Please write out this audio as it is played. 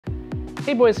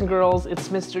Hey boys and girls, it's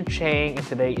Mr. Chang, and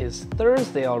today is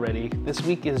Thursday already. This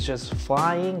week is just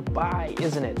flying by,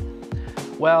 isn't it?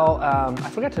 Well, I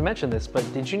forgot to mention this, but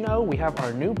did you know we have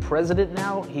our new president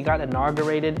now? He got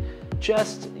inaugurated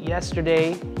just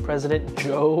yesterday, President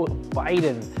Joe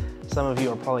Biden. Some of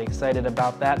you are probably excited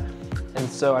about that. And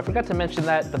so I forgot to mention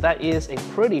that, but that is a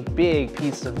pretty big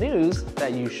piece of news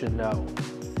that you should know.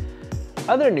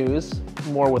 Other news,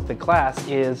 more with the class,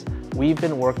 is we've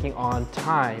been working on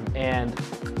time, and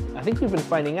I think we've been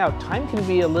finding out time can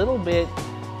be a little bit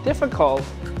difficult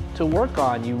to work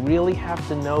on. You really have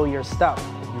to know your stuff.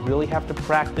 You really have to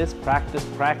practice.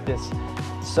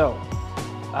 So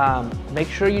make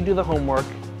sure you do the homework.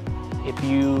 If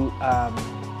you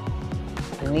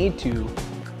need to,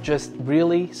 just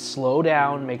really slow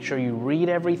down. Make sure you read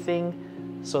everything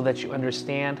so that you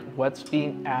understand what's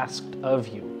being asked of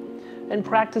you. And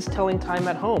practice telling time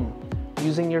at home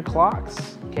using your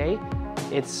clocks, okay?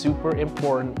 It's super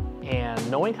important, and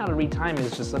knowing how to read time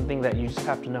is just something that you just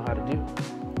have to know how to do.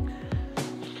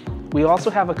 We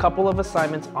also have a couple of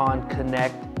assignments on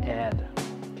ConnectEd,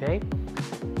 okay?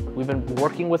 We've been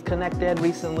working with ConnectEd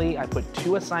recently. I put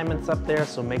 2 assignments up there,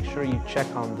 so make sure you check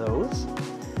on those.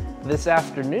 This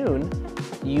afternoon,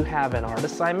 you have an art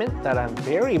assignment that I'm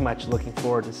very much looking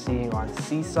forward to seeing on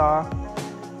Seesaw.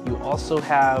 You also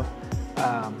have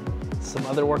some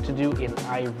other work to do in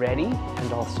iReady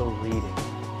and also reading.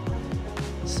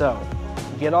 So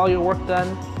get all your work done,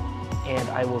 and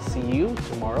I will see you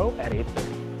tomorrow at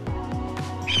 8:30.